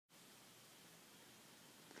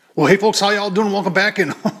Well, hey folks, how y'all doing? Welcome back.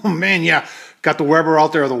 And oh man, yeah, got the Weber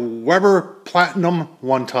out there, the Weber Platinum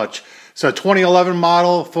One Touch. It's a 2011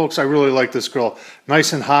 model, folks. I really like this grill,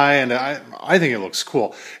 nice and high, and I think it looks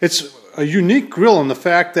cool. It's a unique grill in the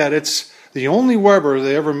fact that it's the only Weber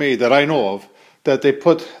they ever made that I know of that they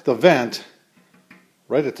put the vent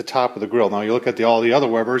right at the top of the grill. Now you look at all the other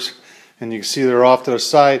Webers, and you can see they're off to the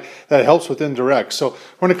side. That helps with indirect. So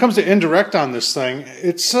when it comes to indirect on this thing,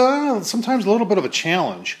 it's sometimes a little bit of a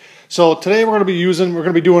challenge. So today we're going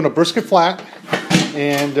to be doing a brisket flat,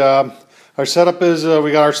 and our setup is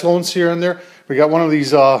we got our Slow and Sear in there. We got one of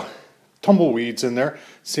these tumbleweeds in there.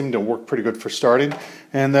 Seemed to work pretty good for starting.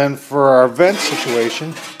 And then for our vent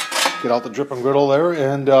situation, get out the dripping griddle there,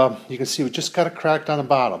 and you can see we just got it cracked on the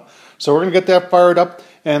bottom. So we're going to get that fired up,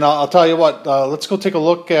 and I'll tell you what, let's go take a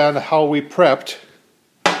look at how we prepped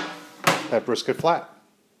that brisket flat.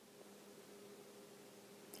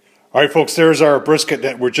 All right, folks, there's our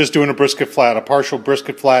brisket. We're just doing a brisket flat, a partial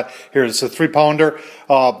brisket flat. Here, it's a 3-pounder.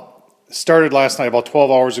 Started last night, about 12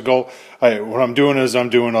 hours ago. What I'm doing is I'm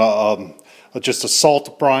doing just a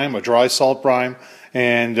salt brine, a dry salt brine,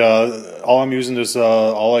 and all I'm using is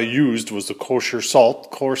all I used was the kosher salt,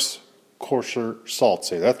 kosher salt.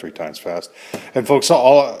 Say that 3 times fast. And folks,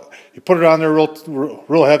 you put it on there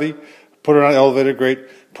real heavy. Put it on elevated grate.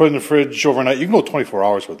 Put it in the fridge overnight. You can go 24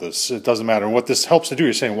 hours with this. It doesn't matter. And what this helps to do,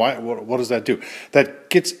 you're saying, what does that do?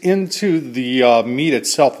 That gets into the meat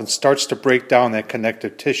itself and starts to break down that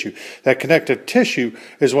connective tissue. That connective tissue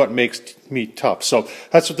is what makes meat tough. So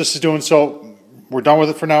that's what this is doing. So we're done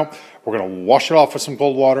with it for now. We're going to wash it off with some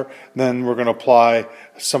cold water. Then we're going to apply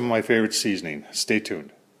some of my favorite seasoning. Stay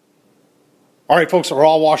tuned. All right, folks, we're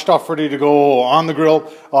all washed off, ready to go on the grill.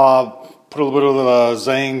 Put a little bit of the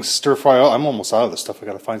Zhang stir fry. I'm almost out of this stuff. I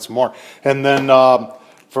got to find some more. And then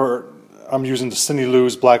I'm using the Cindy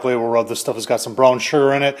Lou's Black Label rub. This stuff has got some brown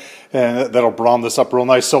sugar in it, and that'll brown this up real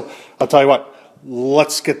nice. So I'll tell you what,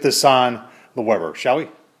 let's get this on the Weber, shall we?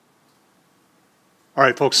 All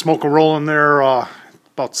right, folks, smoke a roll in there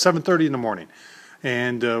about 7:30 in the morning,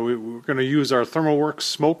 and we're going to use our ThermalWorks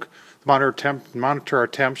smoke to monitor our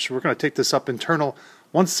temps. We're going to take this up internal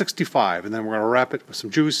 165, and then we're going to wrap it with some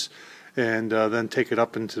juice, and then take it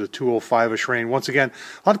up into the 205-ish range. Once again,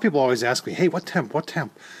 a lot of people always ask me, hey, what temp?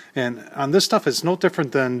 And on this stuff, it's no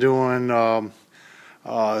different than doing a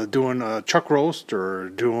chuck roast or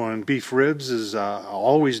doing beef ribs. I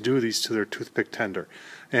always do these to their toothpick tender.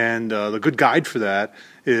 And the good guide for that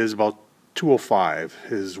is about 205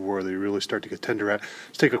 is where they really start to get tender at.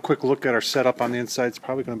 Let's take a quick look at our setup on the inside. It's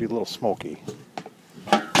probably going to be a little smoky.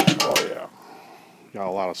 Oh, yeah. Got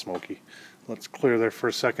a lot of smoky. Let's clear there for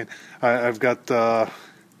a second. I've got my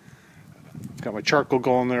charcoal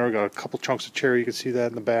going there. I've got a couple chunks of cherry. You can see that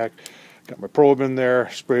in the back. Got my probe in there.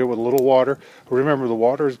 Spray it with a little water. Remember, the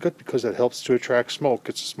water is good because it helps to attract smoke.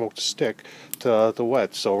 Gets the smoke to stick to the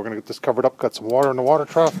wet. So we're going to get this covered up. Got some water in the water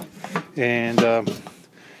trough. And you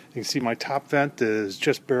can see my top vent is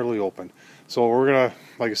just barely open. So we're going to,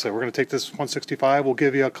 like I said, we're going to take this 165. We'll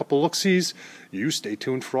give you a couple look-sees. You stay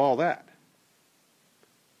tuned for all that.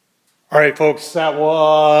 All right, folks, that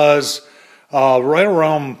was right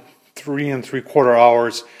around 3 3/4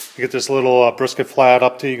 hours to get this little brisket flat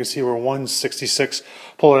up to. You can see we're 166.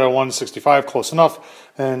 Pull it at 165, close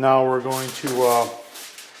enough. And now we're going to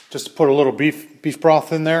just put a little beef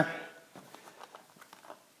broth in there.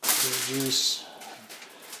 Juice.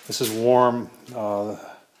 This is warm.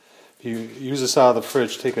 If you use this out of the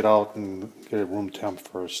fridge, take it out and get it room temp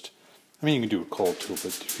first. I mean, you can do it cold too, but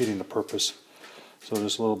defeating the purpose. So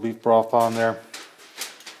just a little beef broth on there.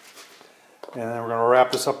 And then we're going to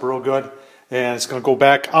wrap this up real good. And it's going to go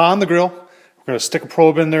back on the grill. We're going to stick a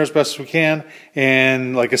probe in there as best as we can.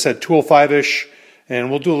 And like I said, 205-ish.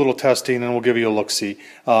 And we'll do a little testing and we'll give you a look-see.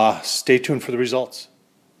 Stay tuned for the results.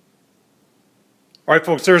 All right,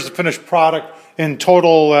 folks, there's the finished product. In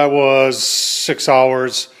total, that was 6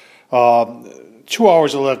 hours. 2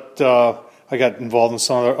 hours I got involved in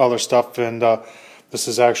some other stuff. And this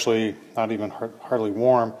is actually not even hardly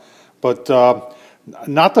warm, but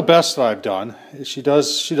not the best that I've done. She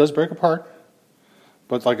does break apart,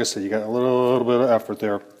 but like I said, you got a little bit of effort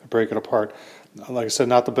there to break it apart. Like I said,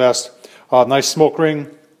 not the best. Nice smoke ring.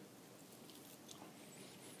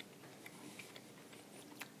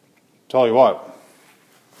 Tell you what,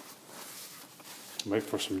 make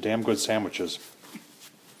for some damn good sandwiches.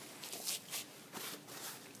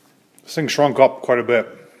 This thing shrunk up quite a bit.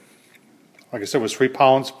 Like I said, it was 3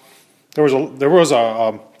 pounds. There was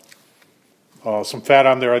some fat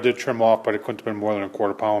on there I did trim off, but it couldn't have been more than a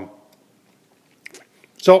 1/4 pound.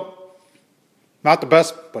 So, not the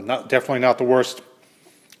best, but definitely not the worst.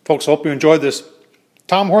 Folks, hope you enjoyed this.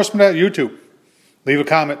 Tom Horseman at YouTube. Leave a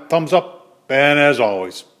comment, thumbs up, and as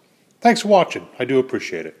always, thanks for watching. I do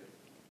appreciate it.